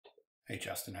Hey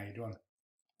Justin, how you doing?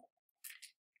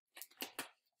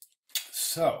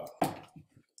 So,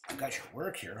 I've got your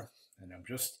work here, and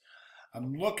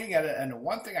I'm looking at it, and the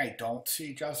one thing I don't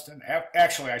see, Justin,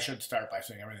 actually, I should start by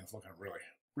saying everything's looking really,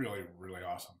 really, really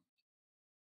awesome.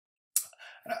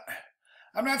 And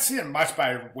I'm not seeing much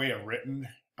by way of written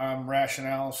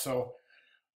rationale, so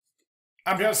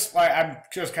I'm just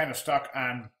kind of stuck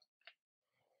on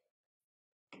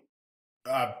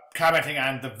commenting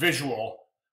on the visual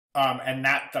and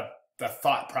not the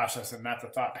thought process and not the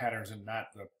thought patterns and not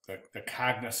the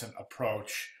cognizant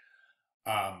approach,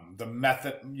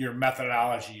 your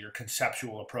methodology, your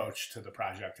conceptual approach to the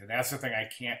project. And that's the thing I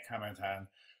can't comment on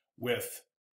with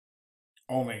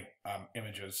only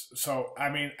images. So, I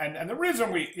mean, and the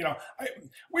reason we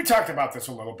talked about this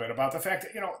a little bit about the fact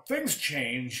that, things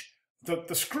change.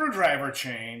 The screwdriver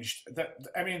changed.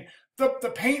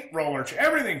 The paint roller,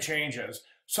 everything changes.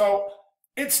 So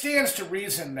it stands to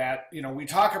reason that, we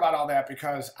talk about all that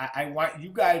because I want you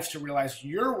guys to realize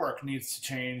your work needs to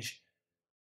change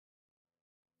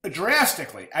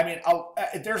drastically. I mean,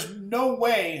 there's no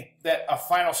way that a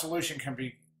final solution can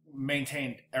be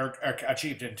maintained or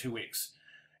achieved in 2 weeks.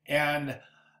 And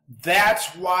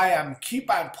that's why I'm keep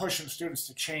on pushing students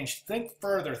to change. Think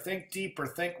further, think deeper,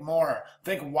 think more,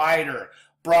 think wider,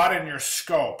 broaden your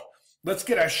scope. Let's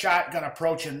get a shotgun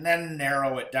approach and then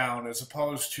narrow it down as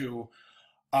opposed to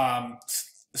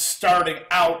starting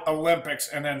out Olympics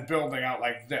and then building out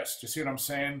like this. Do you see what I'm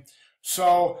saying?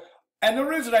 So, and the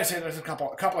reason I say there's a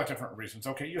couple of different reasons.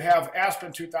 Okay, you have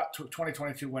Aspen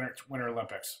 2022 Winter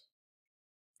Olympics,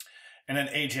 and then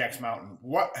Ajax Mountain.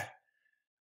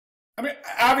 I mean,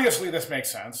 obviously this makes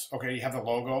sense. Okay, you have the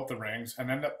logo, the rings, and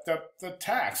then the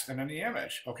text, and then the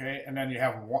image. Okay, and then you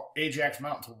have Ajax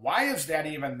Mountain. So why is that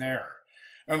even there?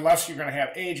 Unless you're going to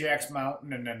have Ajax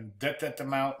Mountain, and then Dit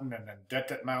Mountain, and then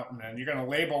Dit Mountain, and you're going to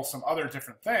label some other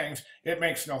different things, it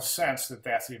makes no sense that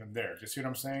that's even there. Do you see what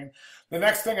I'm saying? The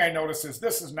next thing I notice is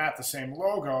this is not the same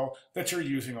logo that you're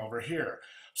using over here.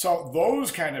 So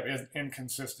those kind of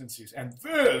inconsistencies, and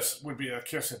this would be a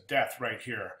kiss of death right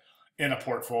here in a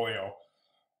portfolio.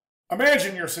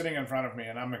 Imagine you're sitting in front of me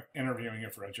and I'm interviewing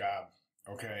you for a job,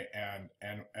 okay? And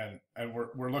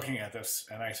we're looking at this,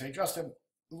 and I say, Justin,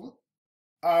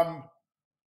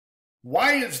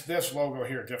 why is this logo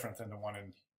here different than the one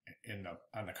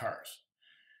on the cars?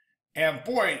 And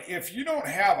boy, if you don't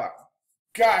have a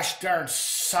gosh darn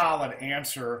solid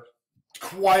answer,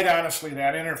 quite honestly,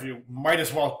 that interview might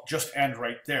as well just end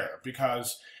right there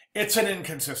because it's an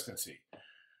inconsistency,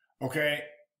 okay?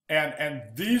 And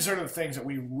these are the things that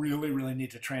we really, really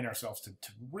need to train ourselves to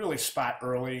really spot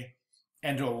early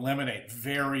and to eliminate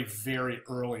very, very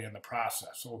early in the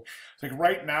process. So like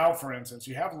right now, for instance,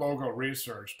 you have logo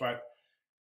research, but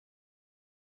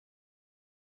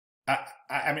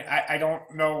I don't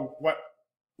know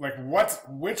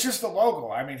which is the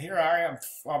logo. I mean, here I am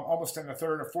almost in the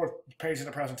third or fourth page of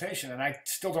the presentation, and I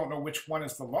still don't know which one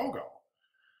is the logo.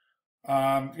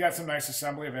 You got some nice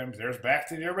assembly of images. There's back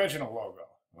to the original logo.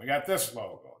 We got this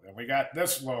logo, then we got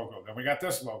this logo, then we got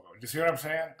this logo. Do you see what I'm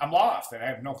saying? I'm lost, and I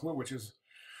have no clue which is.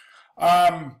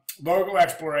 Logo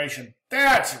exploration.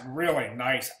 That's really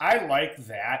nice. I like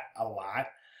that a lot.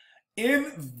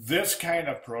 In this kind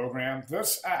of program,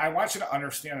 I want you to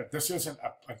understand that this isn't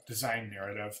a design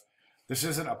narrative. This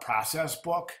isn't a process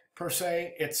book per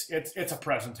se. It's a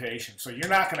presentation. So you're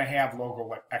not going to have logo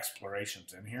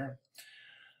explorations in here.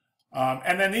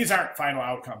 And then these aren't final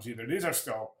outcomes either. These are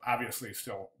still, obviously,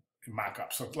 still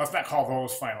mock-ups. So let's not call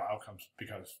those final outcomes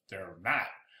because they're not.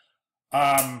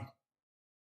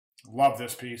 Love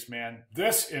this piece, man.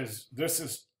 This is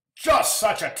just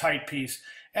such a tight piece.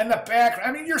 And the back,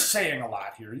 I mean, you're saying a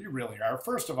lot here. You really are.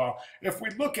 First of all, if we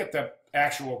look at the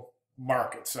actual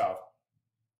mark itself,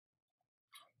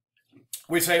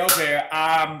 we say, okay,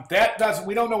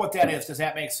 we don't know what that is. Does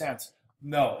that make sense?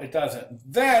 No, it doesn't.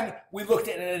 Then we looked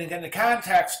at it in the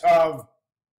context of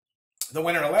the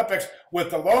Winter Olympics with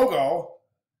the logo,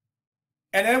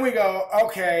 and then we go,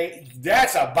 okay,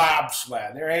 that's a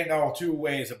bobsled. There ain't no two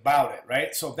ways about it,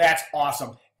 right? So that's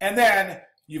awesome. And then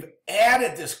you've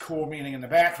added this cool meaning in the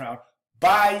background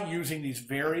by using these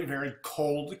very, very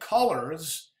cold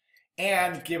colors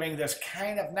and giving this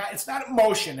kind of, it's not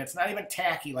motion. It's not even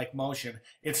tacky like motion.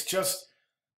 It's just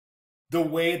the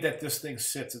way that this thing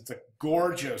sits. It's a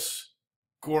gorgeous,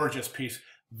 gorgeous piece.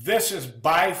 This is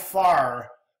by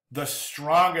far the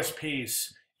strongest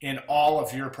piece in all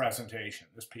of your presentation,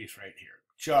 this piece right here.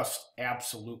 Just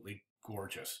absolutely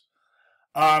gorgeous.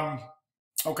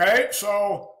 Okay,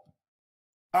 so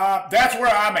that's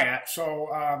where I'm at.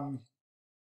 So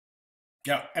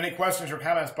Yeah. Any questions or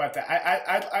comments? But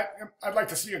I'd like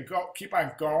to see you go, keep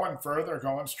on going further,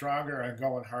 going stronger, and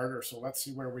going harder. So let's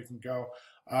see where we can go.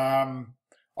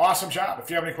 Awesome job. If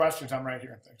you have any questions, I'm right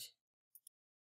here and things.